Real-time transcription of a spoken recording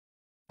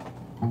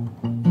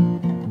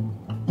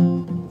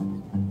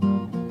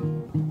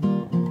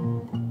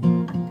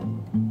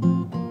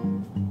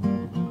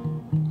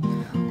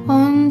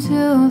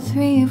2,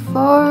 3,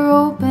 4,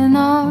 open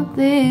up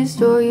this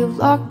door. You've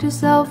locked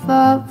yourself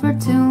up for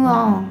too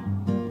long.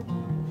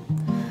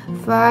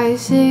 5,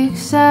 6,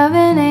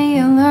 7, 8,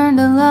 you learn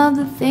to love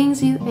the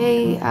things you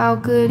hate. How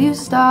could you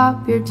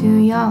stop? You're too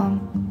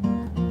young.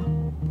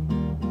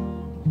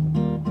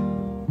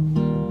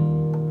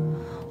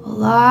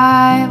 Well,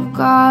 I've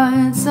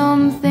got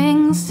some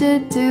things to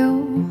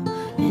do,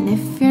 and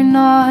if you're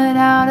not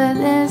out of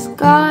this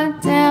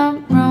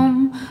goddamn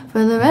room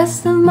for the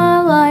rest of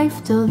my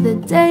life, till the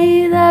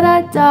day that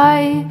I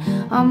die,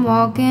 I'm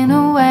walking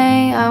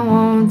away. I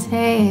won't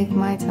take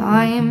my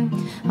time.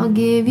 I'll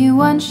give you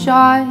one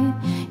shot.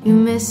 You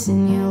miss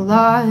and you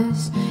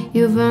lost.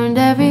 You've earned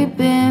every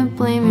bit.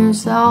 Blame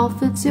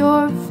yourself, it's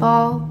your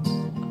fault.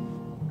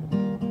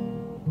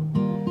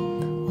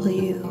 Will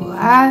you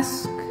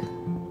ask?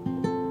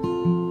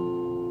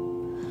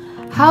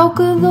 How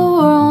could the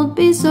world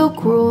be so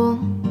cruel,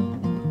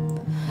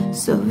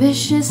 so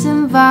vicious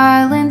and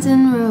violent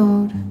and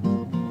rude?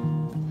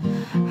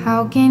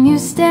 How can you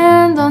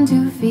stand on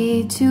 2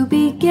 feet to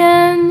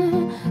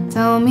begin?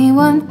 Tell me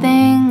one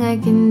thing I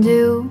can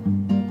do.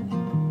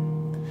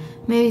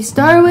 Maybe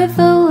start with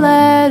a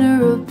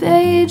letter, a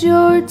page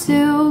or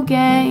two.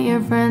 Get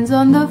your friends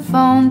on the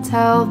phone,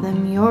 tell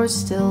them you're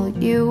still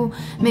you.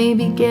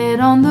 Maybe get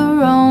on the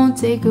road,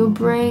 take a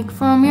break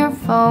from your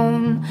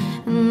phone,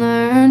 and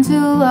learn to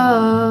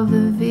love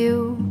the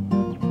view.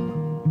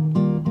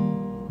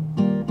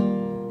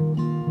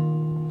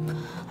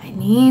 I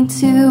need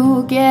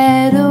to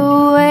get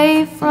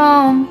away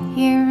from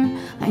here.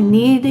 I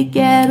need to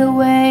get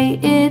away,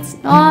 it's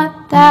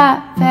not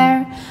that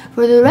fair.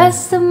 For the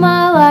rest of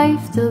my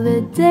life, till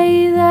the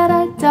day that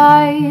I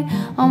die,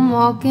 I'm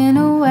walking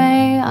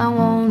away. I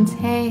won't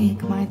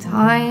take my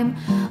time.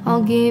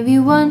 I'll give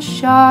you one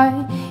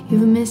shot.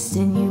 You've missed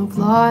and you've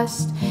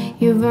lost.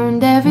 You've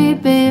earned every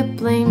bit.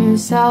 Blame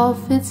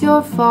yourself, it's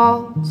your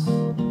fault.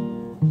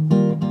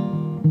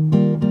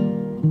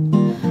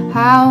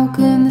 How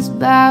can this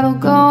battle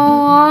go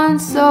on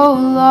so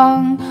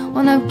long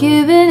when I've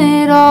given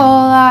it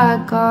all I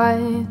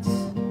got?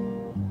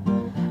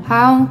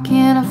 How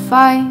can I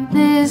fight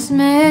this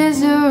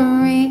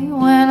misery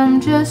when I'm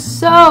just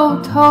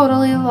so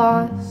totally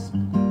lost?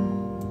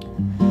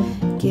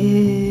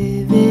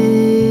 Give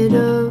it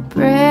a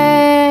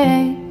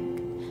break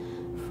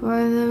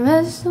for the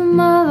rest of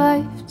my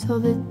life,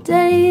 till the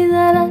day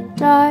that I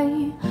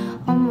die.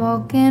 I'm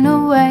walking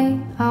away,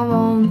 I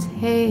won't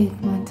take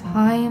my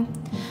time.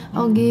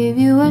 I'll give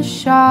you a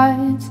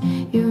shot.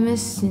 You've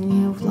missed and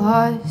you've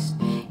lost.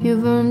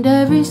 You've earned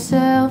every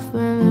self,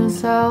 blame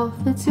yourself,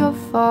 it's your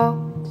fault.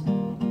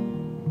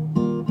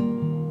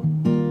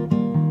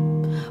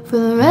 For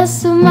the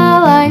rest of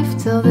my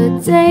life, till the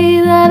day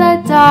that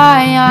I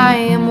die, I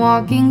am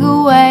walking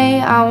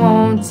away. I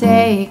won't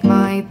take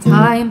my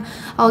time.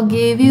 I'll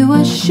give you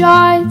a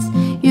shot.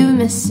 You've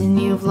missed and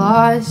you've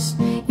lost.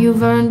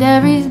 You've earned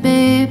every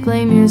bit,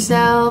 blame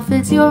yourself,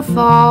 it's your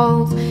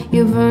fault.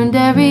 You've earned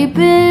every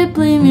bit,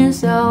 blame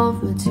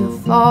yourself, it's your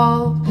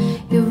fault.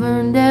 You've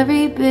earned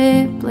every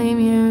bit, blame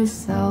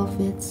yourself,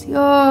 it's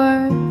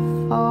your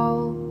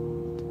fault.